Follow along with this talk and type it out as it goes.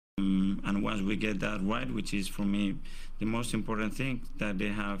And once we get that right, which is for me the most important thing, that they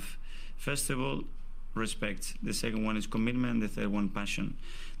have, first of all, respect. The second one is commitment. The third one, passion.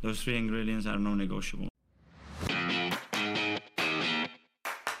 Those three ingredients are non-negotiable.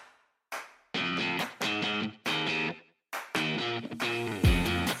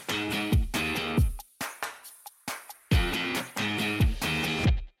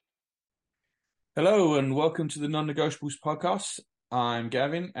 Hello and welcome to the Non-Negotiables podcast. I'm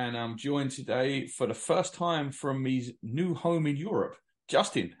Gavin and I'm joined today for the first time from his new home in Europe.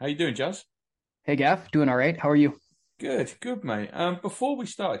 Justin, how you doing, Juz? Hey Gav, doing all right. How are you? Good, mate. Before we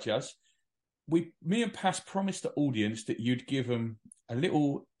start, Juz, me and Pass promised the audience that you'd give them a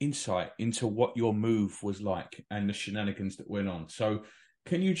little insight into what your move was like and the shenanigans that went on. So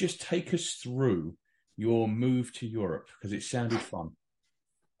can you just take us through your move to Europe? Because it sounded fun.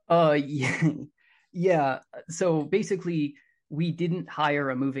 Yeah, yeah. So basically, we didn't hire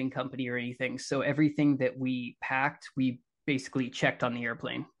a moving company or anything. So everything that we packed, we basically checked on the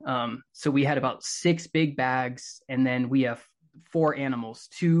airplane. So we had about 6 big bags, and then we have 4 animals,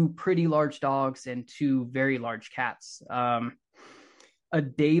 2 pretty large dogs and 2 very large cats. A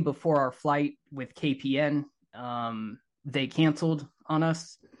day before our flight with KPN, they canceled on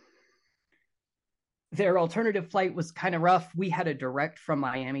us. Their alternative flight was kind of rough. We had a direct from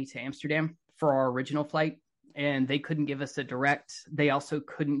Miami to Amsterdam for our original flight, and they couldn't give us a direct. They also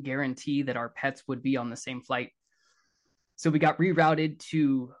couldn't guarantee that our pets would be on the same flight. So we got rerouted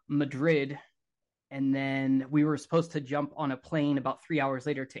to Madrid, and then we were supposed to jump on a plane about 3 hours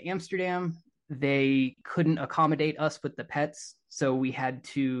later to Amsterdam. They couldn't accommodate us with the pets, so we had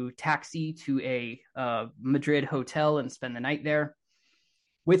to taxi to a Madrid hotel and spend the night there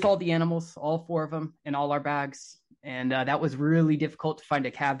with all the animals, all 4 of them, and all our bags. And that was really difficult to find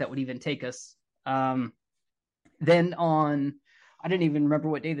a cab that would even take us. Then I don't even remember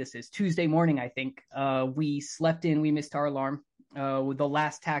what day this is, Tuesday morning, I think, we slept in, we missed our alarm. With the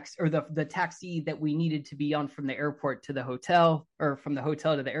last taxi, or the taxi that we needed to be on from the airport to the hotel, or from the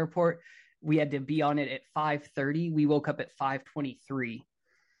hotel to the airport, we had to be on it at 5:30. We woke up at 5:23.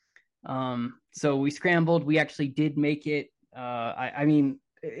 So we scrambled. We actually did make it. I mean,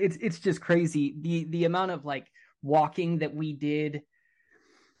 it's just crazy the amount of like walking that we did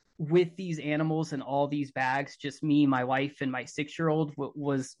with these animals and all these bags, just me, my wife, and my 6-year-old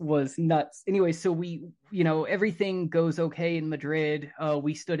was nuts. Anyway, so we, everything goes okay in Madrid.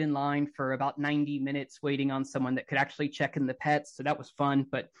 We stood in line for about 90 minutes waiting on someone that could actually check in the pets, so that was fun.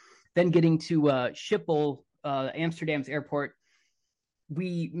 But then getting to Schiphol, Amsterdam's airport,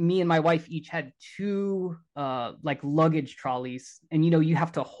 me and my wife each had 2 like luggage trolleys, and you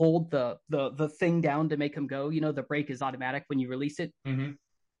have to hold the thing down to make them go. The brake is automatic when you release it. Mm-hmm.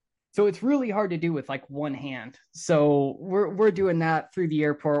 So it's really hard to do with like one hand. So we're doing that through the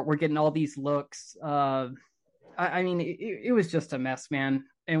airport. We're getting all these looks. I mean, it was just a mess, man.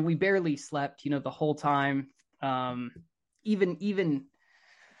 And we barely slept, the whole time. Even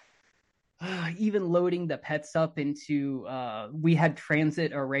loading the pets up into, we had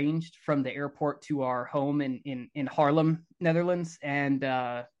transit arranged from the airport to our home in Haarlem, Netherlands. And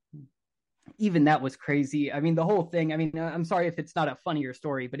even that was crazy. I mean, the whole thing, I mean, I'm sorry if it's not a funnier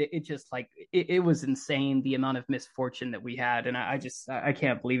story, but it just like, it was insane, the amount of misfortune that we had. And I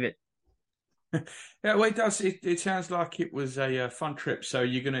can't believe it. Yeah, well, it does. It sounds like it was a fun trip. So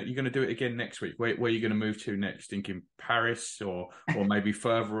you're gonna do it again next week. Where are you gonna move to next? Thinking Paris or maybe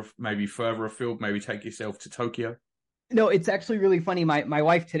further afield. Maybe take yourself to Tokyo. No, it's actually really funny. My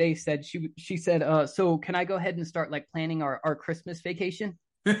wife today said she said, so can I go ahead and start like planning our Christmas vacation?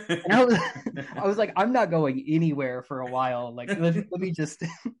 And I was like, I'm not going anywhere for a while. Like, let me just.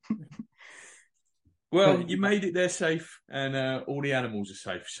 Well, you made it there safe, and all the animals are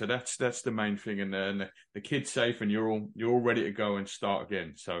safe. So that's the main thing, and the kid's safe, and you're all ready to go and start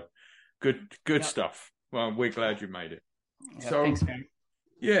again. So good yep. Stuff. Well, we're glad you made it. Yeah, so thanks, man.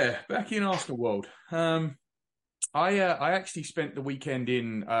 Yeah, back in Arsenal world. I actually spent the weekend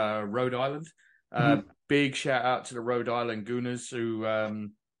in Rhode Island. Big shout out to the Rhode Island Gooners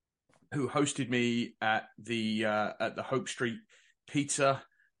who hosted me at the Hope Street Pizza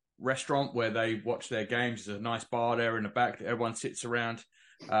restaurant where they watch their games. There's a nice bar there in the back that everyone sits around,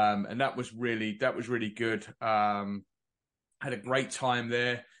 and that was really good. Had a great time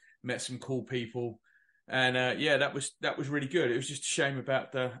there, met some cool people, and that was really good. It was just a shame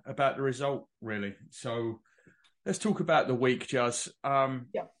about the result, really. So let's talk about the week, Juz. Yeah.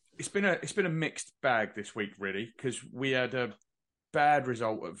 It's been a mixed bag this week, really, because we had a bad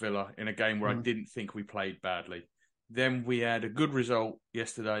result at Villa in a game where I didn't think we played badly. Then we had a good result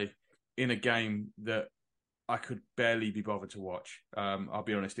yesterday in a game that I could barely be bothered to watch. I'll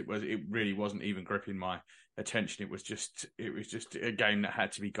be honest, it really wasn't even gripping my attention. It was just a game that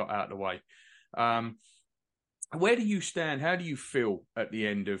had to be got out of the way. Where do you stand? How do you feel at the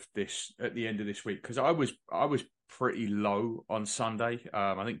end of this week? Because I was pretty low on Sunday.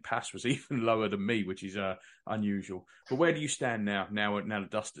 I think Pass was even lower than me, which is unusual. But where do you stand now? Now the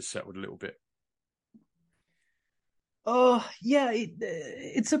dust has settled a little bit. Yeah,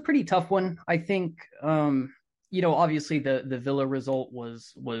 it's a pretty tough one. I think, obviously the Villa result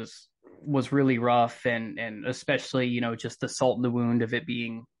was really rough, and especially, just the salt in the wound of it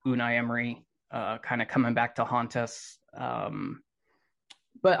being Unai Emery, kind of coming back to haunt us.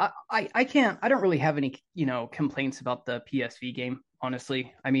 But I don't really have any, complaints about the PSV game,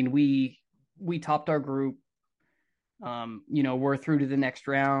 honestly. I mean, we topped our group. We're through to the next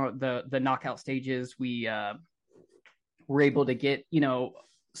round, the knockout stages. We were able to get,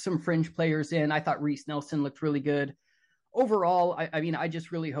 some fringe players in. I thought Reece Nelson looked really good. Overall, I mean, I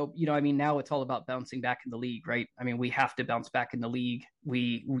just really hope, now it's all about bouncing back in the league, right? I mean, we have to bounce back in the league.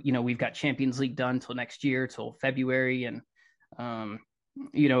 We've got Champions League done till next year, till February. And,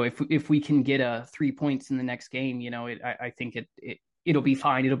 if we can get 3 points in the next game, I think it'll be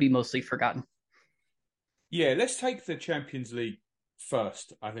fine. It'll be mostly forgotten. Yeah, let's take the Champions League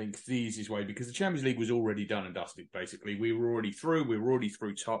first. I think it's the easiest way, because the Champions League was already done and dusted, basically. We were already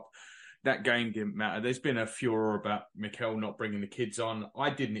through top. That game didn't matter. There's been a furor about Mikel not bringing the kids on. I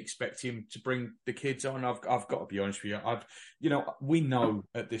didn't expect him to bring the kids on. I've got to be honest with you. We know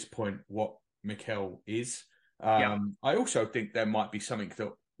at this point what Mikel is. I also think there might be something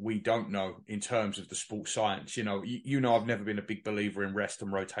that we don't know in terms of the sports science. I've never been a big believer in rest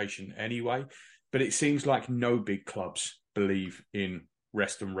and rotation anyway, but it seems like no big clubs believe in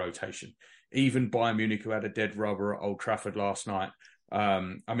rest and rotation. Even Bayern Munich, who had a dead rubber at Old Trafford last night.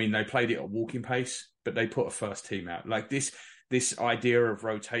 They played it at walking pace, but they put a first team out. Like this idea of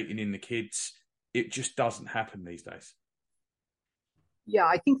rotating in the kids, it just doesn't happen these days. Yeah,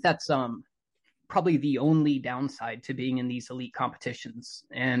 I think that's probably the only downside to being in these elite competitions.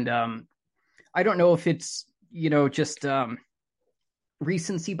 And I don't know if it's, just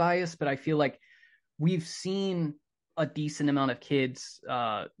recency bias, but I feel like we've seen a decent amount of kids,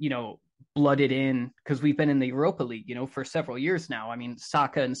 blooded in, because we've been in the Europa League, for several years now. I mean,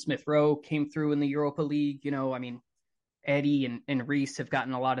 Saka and Smith Rowe came through in the Europa League. Eddie and Reece have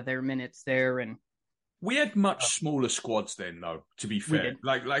gotten a lot of their minutes there. And we had much smaller squads then, though, to be fair.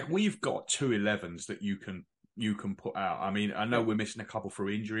 Like we've got 2 11s that you can put out. I mean, I know we're missing a couple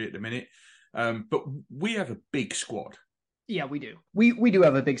through injury at the minute, but we have a big squad. Yeah, we do. We do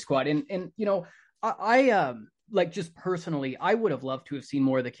have a big squad. And I like, just personally, I would have loved to have seen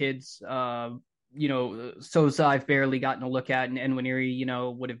more of the kids. Sosa I've barely gotten a look at, and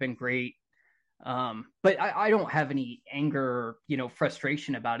Nwaneri, would have been great. But I don't have any anger,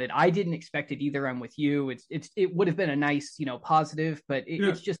 frustration about it. I didn't expect it either. I'm with you. It would have been a nice, positive, but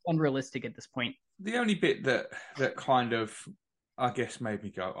it's just unrealistic at this point. The only bit that kind of, I guess, made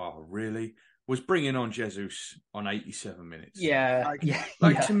me go, oh, really? Was bringing on Jesus on 87 minutes. Yeah.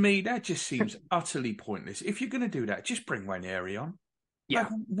 To me, that just seems utterly pointless. If you're going to do that, just bring Nwaneri on. Yeah.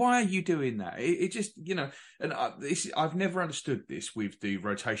 Like, why are you doing that? It just, and I've never understood this with the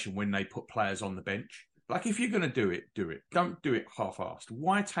rotation when they put players on the bench. Like, if you're going to do it, do it. Don't do it half-assed.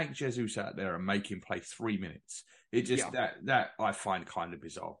 Why take Jesus out there and make him play 3 minutes? It just, that I find kind of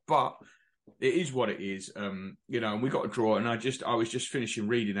bizarre. But it is what it is, and we got a draw. And I was just finishing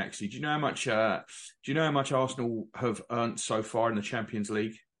reading, actually. Do you know how much Arsenal have earned so far in the Champions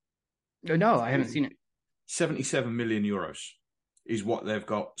League? No, I haven't seen it. 77 million euros is what they've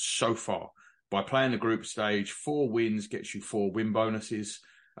got so far by playing the group stage. 4 wins gets you 4 win bonuses,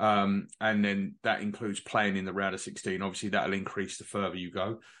 and then that includes playing in the round of 16. Obviously, that'll increase the further you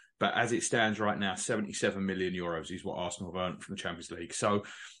go. But as it stands right now, 77 million euros is what Arsenal have earned from the Champions League. So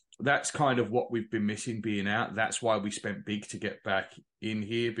that's kind of what we've been missing being out. That's why we spent big to get back in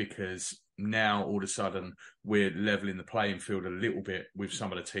here, because now all of a sudden we're leveling the playing field a little bit with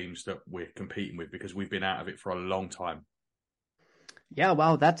some of the teams that we're competing with, because we've been out of it for a long time. Yeah,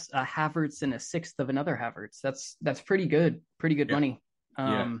 wow, that's a Havertz and a sixth of another Havertz. That's pretty good money.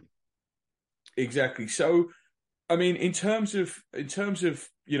 Exactly. So, I mean, in terms of,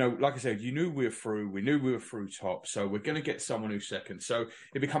 like I said, we knew we were through top, so we're going to get someone who's second. So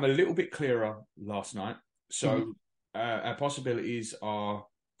it became a little bit clearer last night. So our possibilities are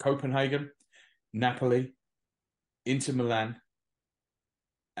Copenhagen, Napoli, Inter Milan,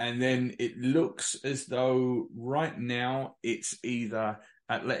 and then it looks as though right now it's either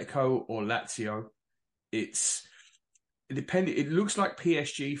Atletico or Lazio. It's It looks like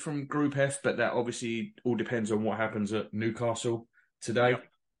PSG from Group F, but that obviously all depends on what happens at Newcastle today.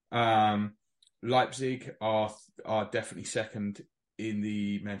 Yep. Leipzig are definitely second in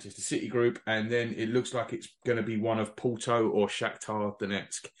the Manchester City group, and then it looks like it's going to be one of Porto or Shakhtar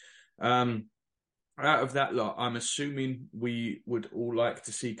Donetsk. Out of that lot, I'm assuming we would all like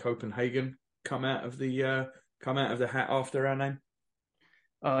to see Copenhagen come out of the hat after our name.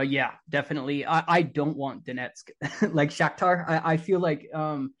 Yeah, definitely. I don't want Donetsk like Shakhtar. I feel like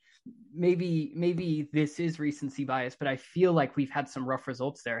maybe this is recency bias, but I feel like we've had some rough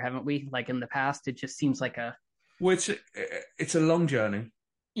results there, haven't we? Like in the past, it just seems like it's a long journey.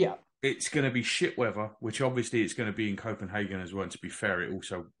 Yeah. It's going to be shit weather, which obviously it's going to be in Copenhagen as well. And to be fair, it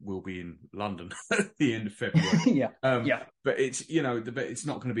also will be in London at the end of February. Yeah. But it's, it's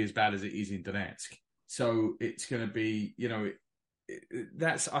not going to be as bad as it is in Donetsk. So it's going to be,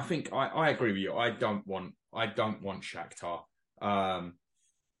 I think I agree with you. I don't want Shakhtar.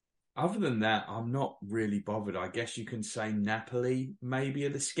 Other than that, I'm not really bothered. I guess you can say Napoli maybe are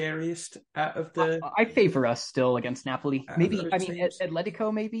the scariest out of the. I favor us still against Napoli. Maybe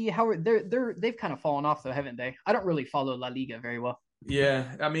Atletico. Maybe they've kind of fallen off though, haven't they? I don't really follow La Liga very well.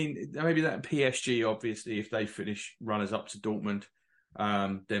 Yeah, I mean maybe that PSG. Obviously, if they finish runners up to Dortmund,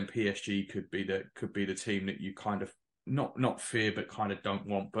 then PSG could be the team that you kind of not fear but kind of don't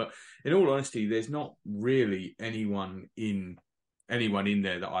want. But in all honesty, there's not really anyone in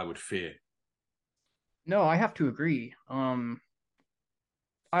there that I would fear. No, I have to agree. I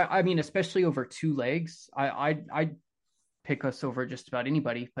mean, especially over two legs, I'd pick us over just about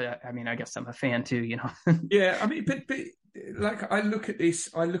anybody. But I mean, I guess I'm a fan too, Yeah, I mean, but like I look at this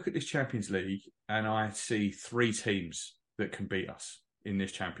Champions League, and I see three teams that can beat us in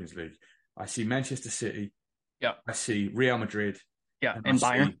this Champions League. I see Manchester City. Yeah. I see Real Madrid. Yeah, and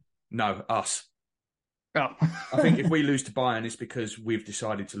Bayern. No, us. Oh. I think if we lose to Bayern, it's because we've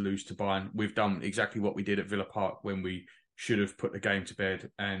decided to lose to Bayern. We've done exactly what we did at Villa Park when we should have put the game to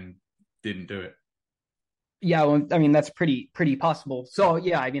bed and didn't do it. Yeah, well, I mean, that's pretty possible. So,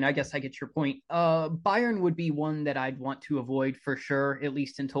 yeah, I mean, I guess I get your point. Bayern would be one that I'd want to avoid for sure, at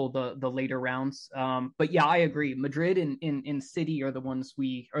least until the later rounds. But yeah, I agree. Madrid and City are the ones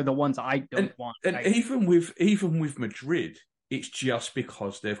I don't want. And even with Madrid, it's just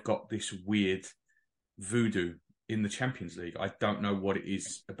because they've got this weird voodoo in the Champions League. I don't know what it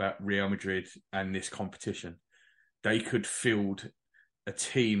is about Real Madrid and this competition. They could field a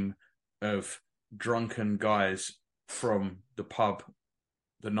team of drunken guys from the pub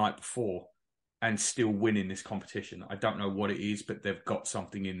the night before and still win in this competition. I don't know what it is, but they've got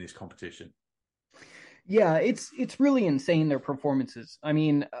something in this competition. Yeah, it's really insane, their performances. I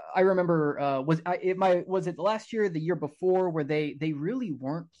mean, I remember was it last year or the year before where they really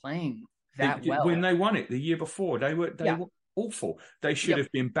weren't playing that well. When they won it the year before, they were awful. They should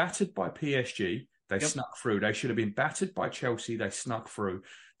have been battered by PSG. They snuck through. They should have been battered by Chelsea. They snuck through.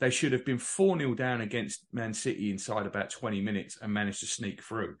 They should have been 4-0 down against Man City inside about 20 minutes and managed to sneak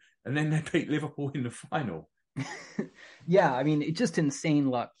through. And then they beat Liverpool in the final. Yeah, I mean, it's just insane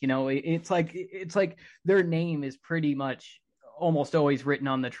luck. It's like their name is pretty much almost always written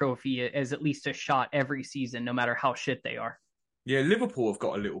on the trophy as at least a shot every season, no matter how shit they are. Yeah, Liverpool have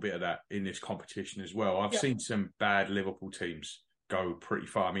got a little bit of that in this competition as well. I've seen some bad Liverpool teams go pretty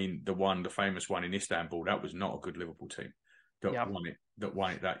far. I mean, the famous one in Istanbul, that was not a good Liverpool team that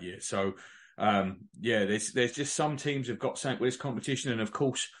won it that year. So, there's just some teams have got something with this competition, and of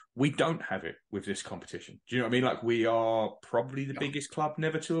course, we don't have it with this competition. Do you know what I mean? Like, we are probably the biggest club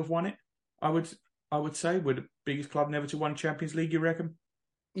never to have won it. I would say we're the biggest club never to win Champions League. You reckon?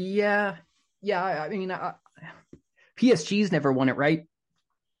 Yeah. I mean, PSG's never won it, right?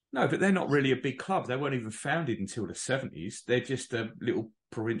 No, but they're not really a big club. They weren't even founded until the 70s. They're just a little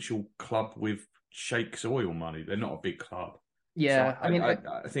provincial club with Sheikh's oil money. They're not a big club. Yeah, so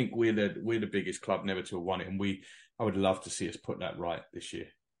I think we're the biggest club never to have won it, and I would love to see us put that right this year.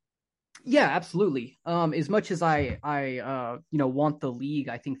 Yeah, absolutely. As much as I want the league,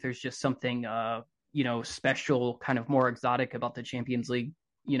 I think there's just something special, kind of more exotic about the Champions League.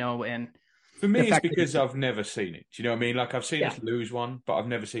 And for me, it's because I've never seen it. Do you know what I mean? Like, I've seen us lose one, but I've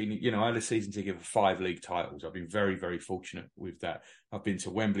never seen it. I had a season ticket for 5 league titles. I've been very, very fortunate with that. I've been to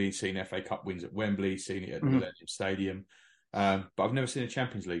Wembley, seen FA Cup wins at Wembley, seen it at the Millennium Stadium. But I've never seen a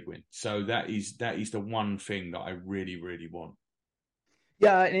Champions League win. So that is the one thing that I really, really want.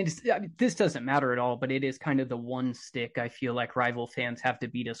 Yeah, and this doesn't matter at all, but it is kind of the one stick I feel like rival fans have to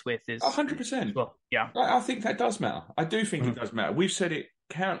beat us with. Is 100%. Well, yeah, I think that does matter. I do think it does matter. We've said it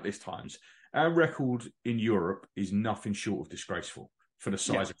countless times. Our record in Europe is nothing short of disgraceful. for the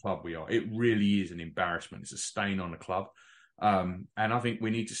size of club we are. It really is an embarrassment. It's a stain on the club. And I think we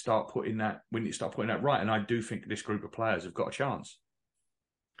need to start putting that right. And I do think this group of players have got a chance.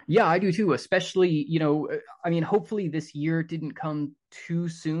 Yeah, I do too, especially, hopefully this year didn't come too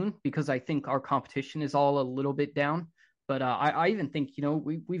soon because I think our competition is all a little bit down. But I even think,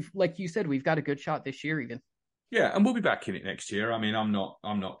 we've, like you said, we've got a good shot this year even. Yeah, and we'll be back in it next year. I mean, I'm not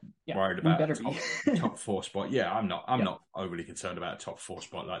worried about a top 4 spot. Yeah, I'm not overly concerned about a top 4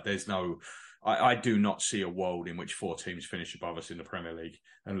 spot. Like, there's no, I do not see a world in which 4 teams finish above us in the Premier League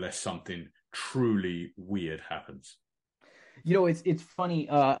unless something truly weird happens. It's funny.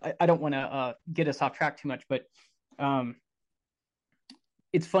 I don't want to get us off track too much, but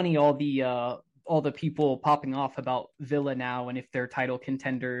it's funny all the people popping off about Villa now and if they're title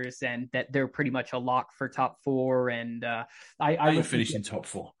contenders and that they're pretty much a lock for top 4. And I ain't finishing top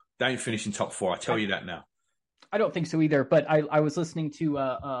 4. They ain't finishing top 4. I tell you that now. I don't think so either. But I was listening to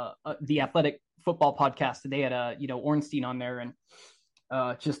the Athletic Football podcast, and they had Ornstein on there, and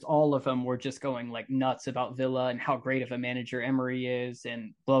just all of them were just going like nuts about Villa and how great of a manager Emery is,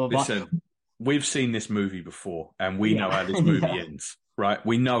 and blah blah blah. Listen, we've seen this movie before, and we know how this movie ends. Right,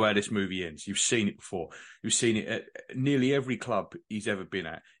 we know how this movie ends. You've seen it before. You've seen it at nearly every club he's ever been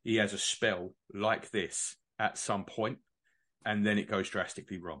at. He has a spell like this at some point, and then it goes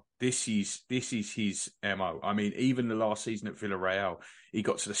drastically wrong. This is his MO. I mean, even the last season at Villarreal, he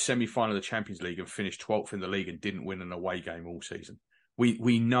got to the semi-final of the Champions League and finished 12th in the league and didn't win an away game all season.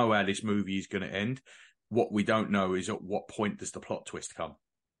 We know how this movie is going to end. What we don't know is at what point does the plot twist come.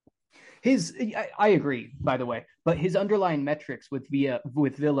 I agree, by the way, but his underlying metrics with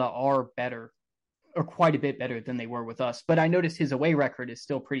Villa are better, or quite a bit better than they were with us. But I noticed his away record is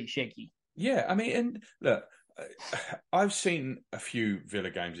still pretty shaky. Yeah, I mean, and look, I've seen a few Villa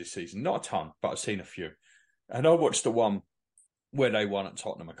games this season, not a ton, but I've seen a few. And I watched the one where they won at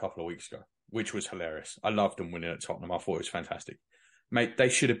Tottenham a couple of weeks ago, which was hilarious. I loved them winning at Tottenham. I thought it was fantastic. Mate, they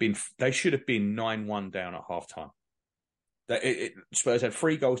should have been 9-1 down at half time. Spurs had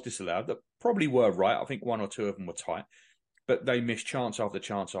 3 goals disallowed that probably were right. I think 1 or 2 of them were tight, but they missed chance after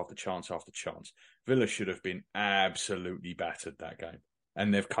chance after chance after chance. Villa should have been absolutely battered that game,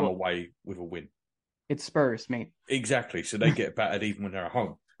 and they've come away with a win. It's Spurs, mate. Exactly. So they get battered even when they're at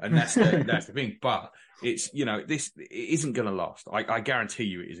home, and that's the thing. But it's this it isn't going to last. I guarantee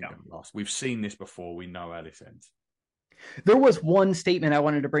you, it isn't going to last. We've seen this before. We know how this ends. There was one statement I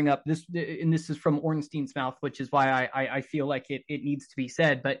wanted to bring up. This is from Ornstein's mouth, which is why I feel like it needs to be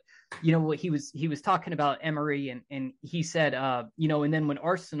said. But he was talking about Emery, and he said, and then when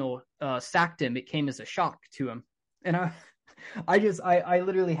Arsenal sacked him, it came as a shock to him. And I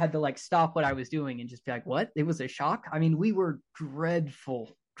literally had to like stop what I was doing and just be like, what? It was a shock? I mean, we were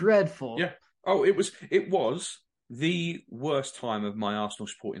dreadful. Yeah. Oh, it was the worst time of my Arsenal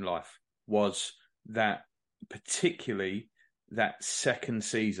supporting life, was that. Particularly that second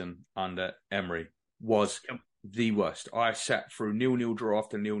season under Emery was the worst. I sat through 0-0 draw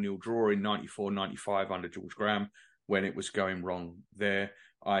after 0-0 draw in 94-95 under George Graham when it was going wrong there.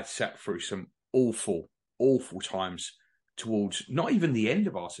 I sat through some awful times towards not even the end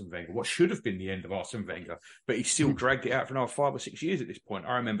of Arsene Wenger, what should have been the end of Arsene Wenger, but he still dragged it out for another 5 or 6 years at this point.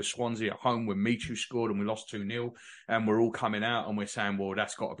 I remember Swansea at home when Michu scored and we lost 2-0, and we're all coming out and we're saying, well,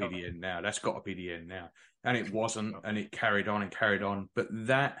 that's got to be the end now. That's got to be the end now. And it wasn't, and it carried on and carried on. But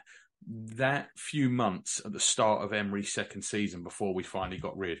that few months at the start of Emery's second season before we finally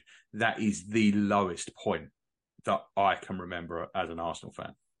got rid, that is the lowest point that I can remember as an Arsenal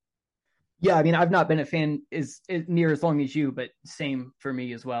fan. Yeah, I mean, I've not been a fan near as long as you, but same for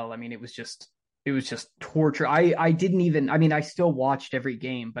me as well. I mean, it was just torture. I didn't even, I mean, I still watched every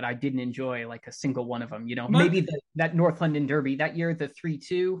game, but I didn't enjoy like a single one of them, maybe that North London derby that year, the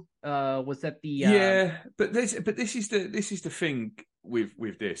 3-2, was that the, yeah, but this is the thing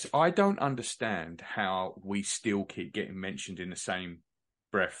with this. I don't understand how we still keep getting mentioned in the same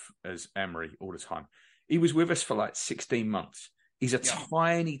breath as Emery all the time. He was with us for like 16 months. He's a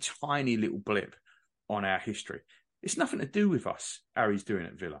tiny, tiny little blip on our history. It's nothing to do with us, how he's doing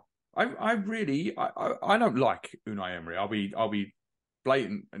at Villa. I really don't like Unai Emery. I'll be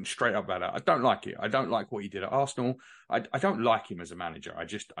blatant and straight up about it. I don't like it. I don't like what he did at Arsenal. I don't like him as a manager. I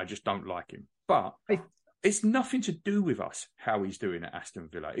just don't like him. But it's nothing to do with us how he's doing at Aston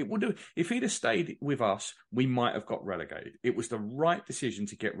Villa. It would have, if he'd have stayed with us, we might have got relegated. It was the right decision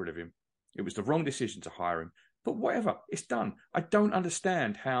to get rid of him. It was the wrong decision to hire him. But whatever, it's done. I don't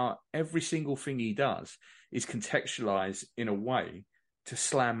understand how every single thing he does is contextualized in a way to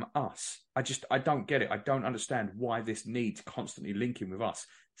slam us. I don't get it. I don't understand why this need to constantly link him with us.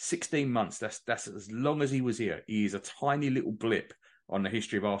 16 months, that's as long as he was here. He is a tiny little blip on the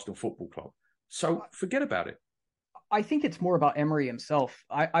history of Arsenal Football Club. So forget about it. I think it's more about Emery himself.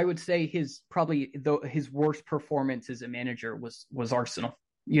 I would say his worst performance as a manager was Arsenal.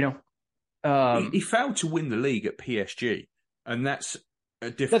 You know, he failed to win the league at PSG, and that's a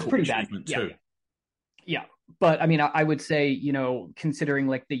difficult achievement too. Yeah. But I mean, I would say, you know, considering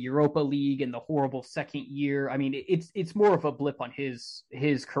like the Europa League and the horrible second year, I mean, it's more of a blip on his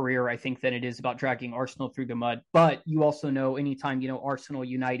career, I think, than it is about dragging Arsenal through the mud. But you also know, anytime, you know, Arsenal,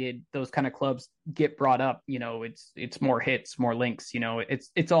 United, those kind of clubs get brought up, you know, it's more hits, more links. You know,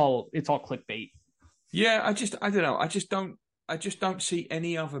 it's all clickbait. Yeah, I don't know. I just don't see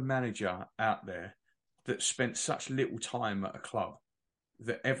any other manager out there that spent such little time at a club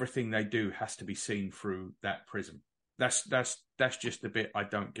that everything they do has to be seen through that prism. That's just the bit I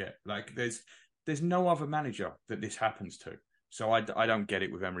don't get. Like there's no other manager that this happens to. So I don't get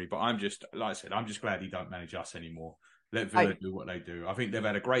it with Emery. But I'm just, like I said, I'm just glad he don't manage us anymore. Let Villa do what they do. I think they've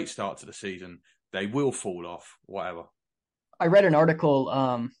had a great start to the season. They will fall off, whatever. I read an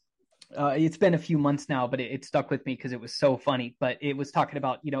article. It's been a few months now, but it stuck with me because it was so funny. But it was talking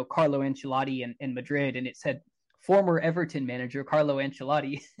about, you know, Carlo Ancelotti in Madrid, and it said former Everton manager Carlo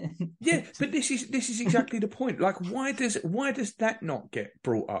Ancelotti. Yeah, but this is exactly the point. Like, why does that not get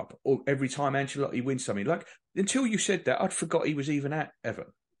brought up or every time Ancelotti wins something? Like, until you said that, I'd forgot he was even at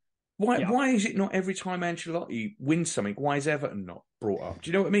Everton. Why is it not every time Ancelotti wins something? Why is Everton not brought up?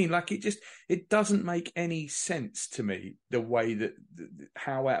 Do you know what I mean? Like, it doesn't make any sense to me the way that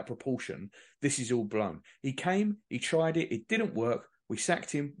how out of proportion this is all blown. He came, he tried it didn't work. We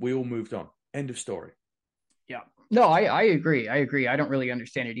sacked him. We all moved on. End of story. Yeah. No, I agree. I don't really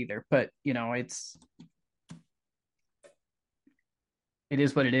understand it either, but you know, it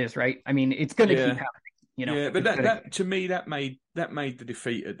is what it is, right? I mean, it's going to keep happening, you know. Yeah, but that to me that made the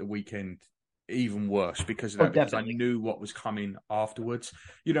defeat at the weekend even worse because of that. Because I knew what was coming afterwards,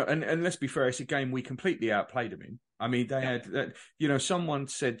 you know. And let's be fair, it's a game we completely outplayed them in. I mean, they had that. You know, someone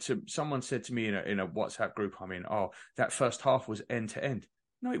said to me in a WhatsApp group, I mean, oh, that first half was end to end.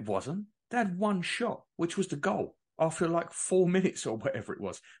 No, it wasn't. They had one shot, which was the goal, after like 4 minutes or whatever it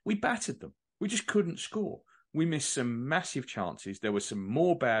was. We battered them. We just couldn't score. We missed some massive chances. There were some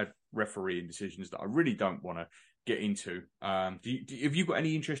more bad refereeing decisions that I really don't want to get into. Have you got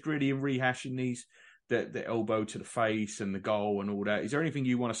any interest really in rehashing these, the elbow to the face and the goal and all that? Is there anything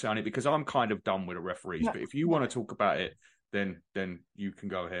you want to say on it? Because I'm kind of done with the referees. No, but if you want to talk about it, then you can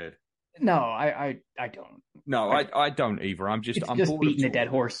go ahead. No, I don't. No, I don't either. I'm just bored beating a dead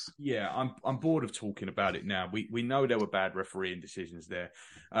horse. Yeah, I'm bored of talking about it now. We know there were bad refereeing decisions there.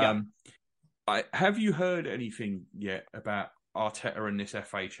 Have you heard anything yet about Arteta and this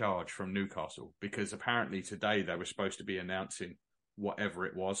FA charge from Newcastle? Because apparently today they were supposed to be announcing whatever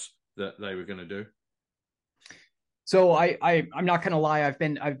it was that they were going to do. So I'm not gonna lie, I've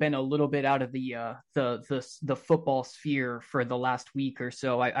been a little bit out of the football sphere for the last week or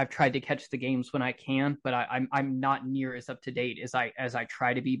so. I've tried to catch the games when I can, but I'm not near as up to date as I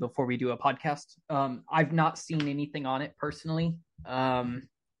try to be before we do a podcast. I've not seen anything on it personally. My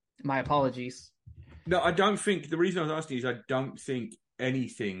apologies. No, I don't think the reason I was asking is I don't think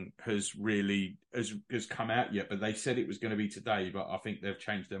anything has really has come out yet, but they said it was going to be today, but I think they've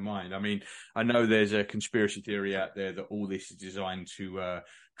changed their mind. I mean, I know there's a conspiracy theory out there that all this is designed to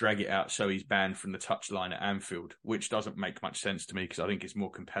drag it out so he's banned from the touchline at Anfield, which doesn't make much sense to me because I think it's more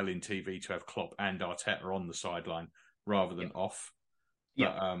compelling TV to have Klopp and Arteta on the sideline rather than off.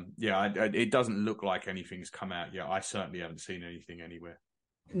 Yeah. But, it doesn't look like anything's come out yet. I certainly haven't seen anything anywhere.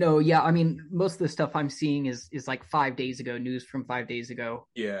 No, yeah, I mean, most of the stuff I'm seeing is like 5 days ago, news from 5 days ago.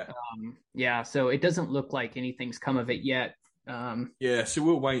 Yeah. So it doesn't look like anything's come of it yet. So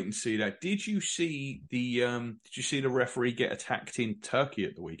we'll wait and see that. Did you see the referee get attacked in Turkey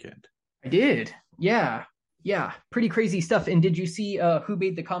at the weekend? I did. Yeah. Pretty crazy stuff. And did you see who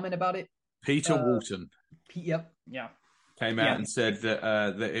made the comment about it? Peter Walton. Yep. Yeah. Came out and said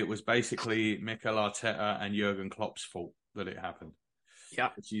that it was basically Mikel Arteta and Jurgen Klopp's fault that it happened. Yeah,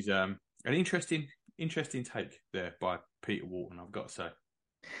 which is an interesting take there by Peter Walton, I've got to say.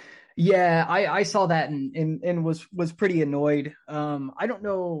 Yeah, I saw that and was pretty annoyed. I don't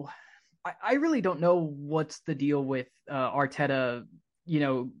know. I really don't know what's the deal with Arteta. You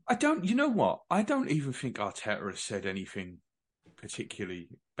know, You know what? I don't even think Arteta has said anything particularly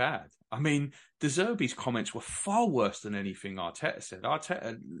bad. I mean, De Zerbi's comments were far worse than anything Arteta said.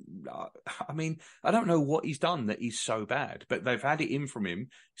 Arteta, I mean, I don't know what he's done that he's so bad, but they've had it in from him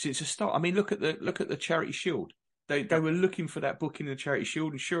since the start. I mean, look at the Charity Shield. They were looking for that booking in the Charity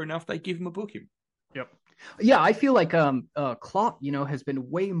Shield, and sure enough, they give him a booking. Yep. Yeah, I feel like Klopp, you know, has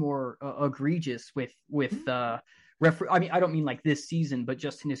been way more egregious with I mean, I don't mean like this season, but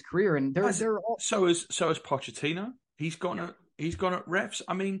just in his career. And they're all... so as Pochettino. He's gone at refs.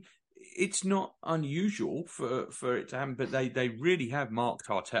 I mean, it's not unusual for it to happen, but they really have marked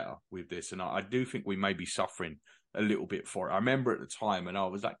Arteta with this, and I do think we may be suffering a little bit for it. I remember at the time, and I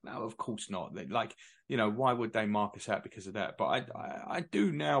was like, no, of course not. Like, you know, why would they mark us out because of that? But I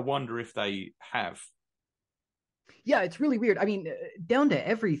do now wonder if they have. Yeah, it's really weird. I mean, down to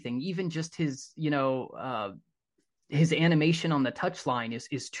everything, even just his, you know, his animation on the touchline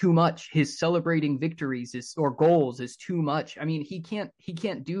is too much. His celebrating victories or goals is too much. I mean, he can't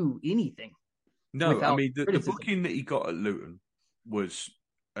do anything. No, I mean, the booking that he got at Luton was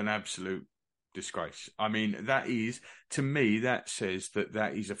an absolute disgrace. I mean, that is, to me, that says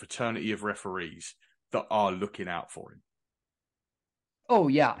that is a fraternity of referees that are looking out for him. Oh,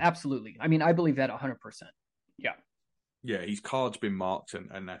 yeah, absolutely. I mean, I believe that 100%. Yeah. Yeah, his card's been marked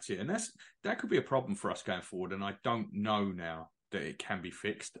and that's it. And that could be a problem for us going forward. And I don't know now that it can be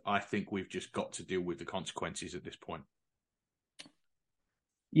fixed. I think we've just got to deal with the consequences at this point.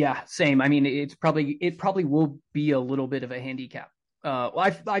 Yeah, same. I mean, it probably will be a little bit of a handicap.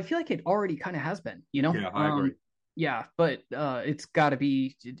 I feel like it already kind of has been, you know? Yeah, I agree. Yeah, but it's got to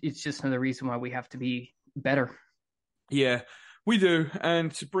be, it's just another reason why we have to be better. Yeah, we do.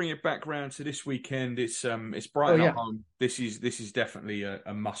 And to bring it back round to this weekend, it's Brighton at home. This is definitely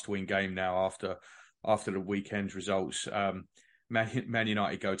a must-win game now after the weekend's results. Man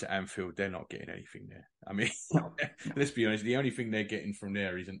United go to Anfield, they're not getting anything there. I mean, let's be honest, the only thing they're getting from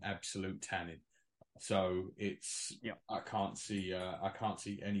there is an absolute tanning. So I can't see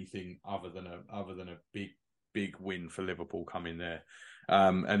anything other than a big win for Liverpool coming there.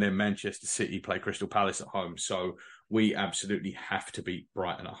 And then Manchester City play Crystal Palace at home. So we absolutely have to beat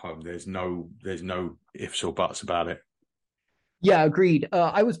Brighton at home. There's no ifs or buts about it. Yeah, agreed.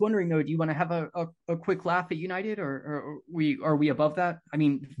 I was wondering though, do you want to have a quick laugh at United, or are we above that? I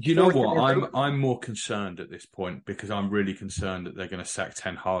mean, you know what? I'm more concerned at this point because I'm really concerned that they're going to sack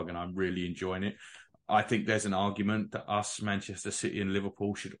Ten Hag, and I'm really enjoying it. I think there's an argument that us, Manchester City and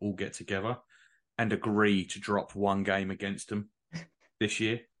Liverpool should all get together and agree to drop one game against them this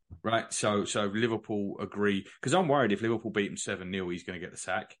year, right? So Liverpool agree, because I'm worried if Liverpool beat him 7-0, he's going to get the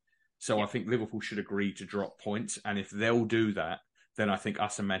sack. So I think Liverpool should agree to drop points. And if they'll do that, then I think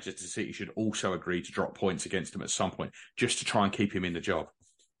us and Manchester City should also agree to drop points against him at some point, just to try and keep him in the job.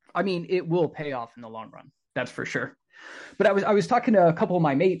 I mean, it will pay off in the long run. That's for sure. But I was talking to a couple of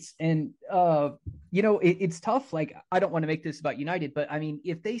my mates, and you know, it's tough. Like, I don't want to make this about United, but I mean,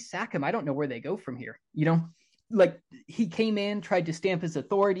 if they sack him, I don't know where they go from here. You know, like, he came in, tried to stamp his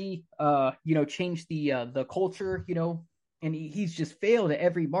authority, you know, change the culture, you know, and he's just failed at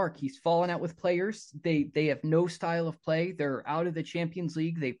every mark. He's fallen out with players. They have no style of play. They're out of the Champions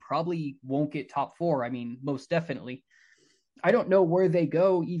League. They probably won't get top 4. I mean, most definitely. I don't know where they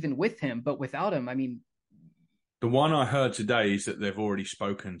go even with him, but without him, I mean. The one I heard today is that they've already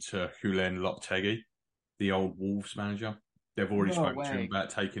spoken to Julen Lopetegui, the old Wolves manager. They've already spoken to him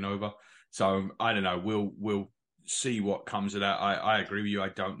about taking over. So I don't know. We'll see what comes of that. I agree with you. I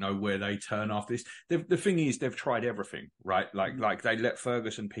don't know where they turn after this. The thing is, they've tried everything, right? Like they let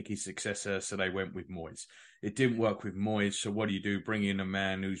Ferguson pick his successor, so they went with Moyes. It didn't work with Moyes, so what do? Bring in a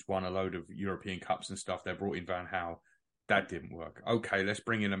man who's won a load of European Cups and stuff. They brought in Van Gaal. That didn't work. Okay, let's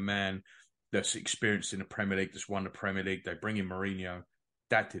bring in a man that's experienced in the Premier League, that's won the Premier League. They bring in Mourinho.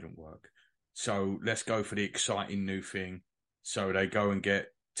 That didn't work. So let's go for the exciting new thing. So they go and get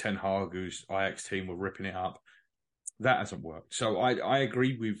Ten Hag, whose Ajax team were ripping it up. That hasn't worked. So I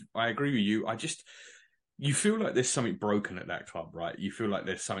agree with you. You feel like there's something broken at that club, right? You feel like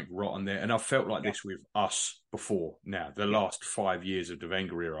there's something rotten there. And I've felt like this with us before now. The last 5 years of the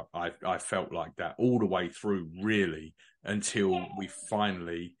Wenger era, I felt like that all the way through, really, until we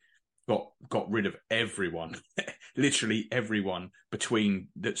finally got rid of everyone, literally everyone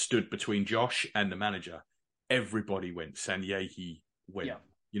that stood between Josh and the manager. Everybody went. Sanyehi went. Yeah.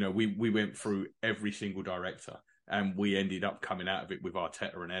 You know, we went through every single director, and we ended up coming out of it with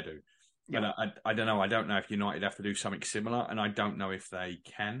Arteta and Edu. Yeah. And I don't know. I don't know if United have to do something similar, and I don't know if they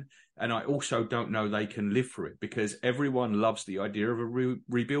can. And I also don't know they can live through it, because everyone loves the idea of a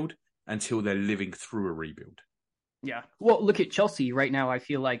rebuild until they're living through a rebuild. Yeah. Well, look at Chelsea right now. I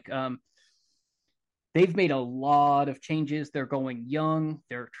feel like they've made a lot of changes. They're going young.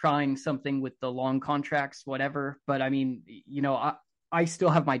 They're trying something with the long contracts, whatever. But I mean, you know, I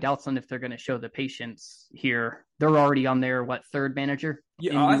still have my doubts on if they're going to show the patience here. They're already on their, third manager?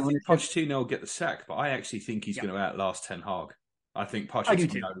 Yeah, I think Pochettino will get the sack, but I actually think he's going to outlast Ten Hag. I think I do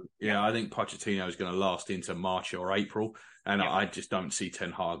too. Pochettino, I think Pochettino is going to last into March or April, and I just don't see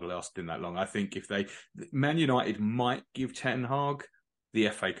Ten Hag lasting that long. I think if Man United might give Ten Hag the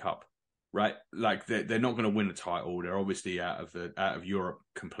FA Cup, right? Like they're not going to win the title. They're obviously out of Europe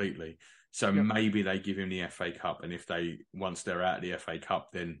completely. So maybe they give him the FA Cup, and once they're out of the FA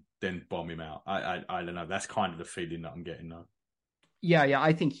Cup, then bomb him out. I don't know. That's kind of the feeling that I'm getting now. Yeah.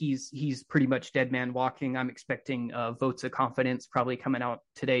 I think he's pretty much dead man walking. I'm expecting votes of confidence probably coming out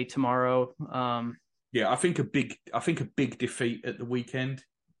today, tomorrow. I think a big defeat at the weekend,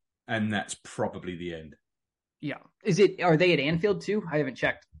 and that's probably the end. Yeah. Are they at Anfield too? I haven't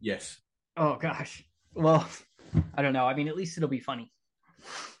checked. Yes. Oh gosh. Well, I don't know. I mean, at least it'll be funny.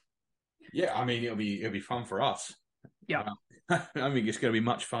 Yeah, I mean it'll be fun for us. Yeah. I mean it's going to be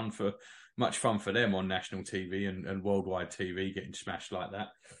much fun for them on national TV and worldwide TV getting smashed like that.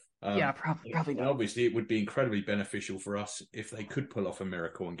 Probably not. And obviously, it would be incredibly beneficial for us if they could pull off a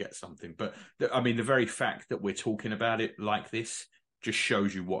miracle and get something. But the very fact that we're talking about it like this just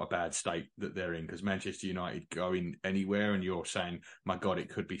shows you what a bad state that they're in. Because Manchester United going anywhere, and you're saying, "My God, it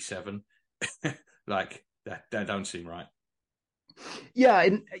could be 7." Like that don't seem right. Yeah,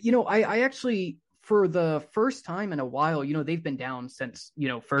 and I actually, for the first time in a while, they've been down since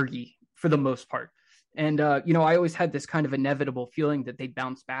Fergie for the most part. And, I always had this kind of inevitable feeling that they'd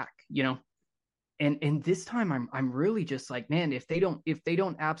bounce back, and this time I'm really just like, man, if they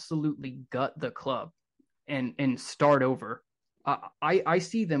don't absolutely gut the club and start over, I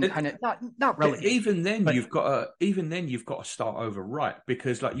see them kind of not relegated. Even then you've got to start over, right?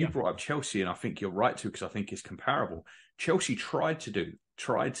 Because you brought up Chelsea, and I think you're right too, because I think it's comparable. Chelsea tried to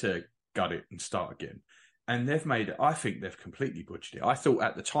gut it and start again. And I think they've completely butchered it. I thought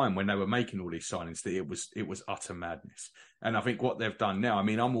at the time when they were making all these signings that it was utter madness. And I think what they've done now, I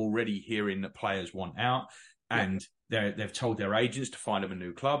mean, I'm already hearing that players want out, and they've told their agents to find them a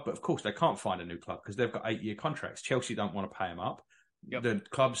new club. But of course, they can't find a new club because they've got 8-year contracts. Chelsea don't want to pay them up. Yep. The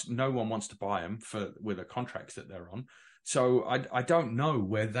clubs, no one wants to buy them with the contracts that they're on. So I don't know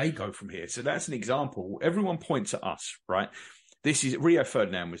where they go from here. So that's an example. Everyone points at us, right? This is Rio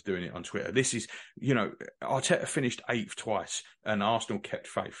Ferdinand was doing it on Twitter. This is, Arteta finished 8th twice and Arsenal kept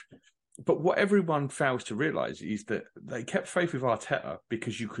faith. But what everyone fails to realise is that they kept faith with Arteta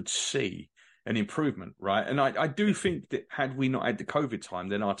because you could see an improvement, right? And I do think that had we not had the COVID time,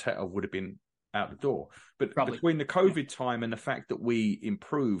 then Arteta would have been out the door. But probably between the COVID time and the fact that we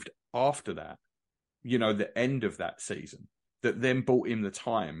improved after that, the end of that season, that then bought him the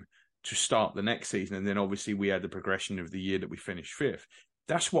time to start the next season. And then obviously we had the progression of the year that we finished 5th.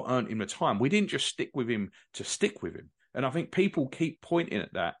 That's what earned him the time. We didn't just stick with him to stick with him. And I think people keep pointing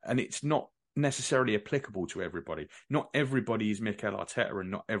at that, and it's not necessarily applicable to everybody. Not everybody is Mikel Arteta,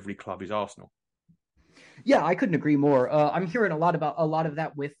 and not every club is Arsenal. Yeah, I couldn't agree more. I'm hearing a lot of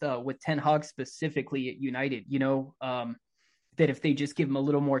that with Ten Hag specifically at United, that if they just give him a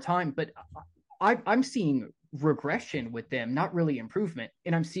little more time. But I'm seeing regression with them, not really improvement.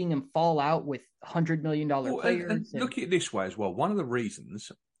 And I'm seeing him fall out with $100 million players. And look at it this way as well. One of the reasons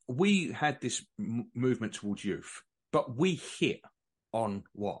we had this movement towards youth, but we hit on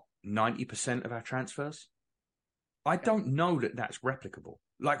 90% of our transfers. I don't know that that's replicable.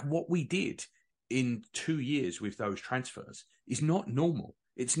 Like what we did in 2 years with those transfers is not normal.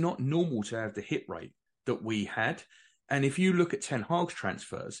 It's not normal to have the hit rate that we had. And if you look at Ten Hag's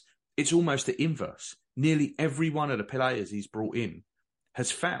transfers, it's almost the inverse. Nearly every one of the players he's brought in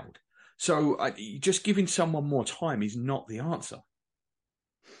has failed. So just giving someone more time is not the answer.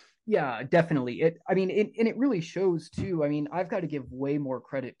 Yeah, definitely. It really shows too. I mean, I've got to give way more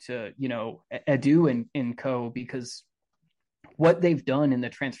credit to, Edu and co, because what they've done in the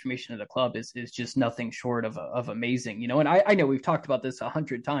transformation of the club is just nothing short of amazing, and I know we've talked about this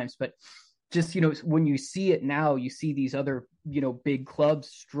 100 times, but just, when you see it now, you see these other, big clubs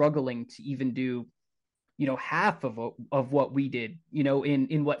struggling to even do, half of what we did,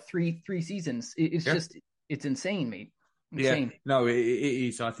 in what three seasons. It's just, it's insane, mate. Insane. Yeah, no, it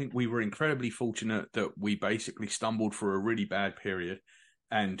is. I think we were incredibly fortunate that we basically stumbled for a really bad period,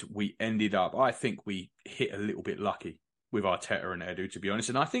 and we ended up, I think we hit a little bit lucky with Arteta and Edu, to be honest.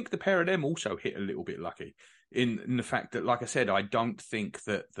 And I think the pair of them also hit a little bit lucky in the fact that, like I said, I don't think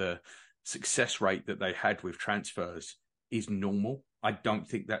that the success rate that they had with transfers is normal. I don't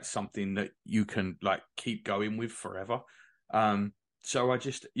think that's something that you can keep going with forever. So I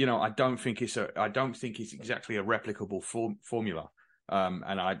just, I don't think it's exactly a replicable formula.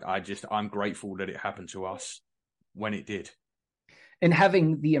 And I'm grateful that it happened to us when it did. And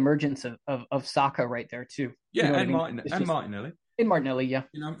having the emergence of Saka right there too. Yeah, and Martinelli. In Martinelli, yeah.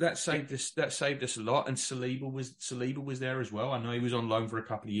 You know, that saved us. That saved us a lot. And Saliba was there as well. I know he was on loan for a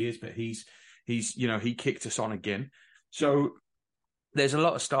couple of years, but he's he kicked us on again. So there's a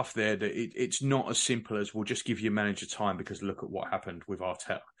lot of stuff there that it's not as simple as we'll just give your manager time because look at what happened with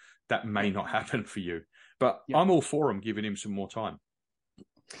Arteta. That may not happen for you, but I'm all for him giving him some more time.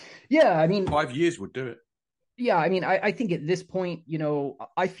 Yeah, I mean, 5 years would do it. Yeah, I mean, I think at this point,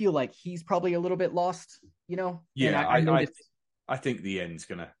 I feel like he's probably a little bit lost, Yeah, and I think the end's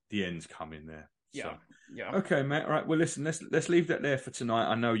coming there. Yeah. So. Yeah. Okay, mate. All right. Well, listen, let's leave that there for tonight.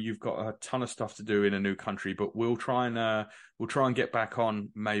 I know you've got a ton of stuff to do in a new country, but we'll try and get back on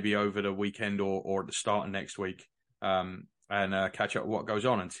maybe over the weekend or at the start of next week, and catch up what goes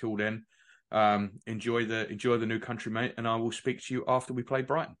on. Until then, enjoy the new country, mate, and I will speak to you after we play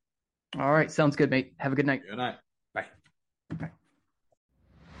Brighton. All right, sounds good, mate. Have a good night. Good night. Bye. Bye.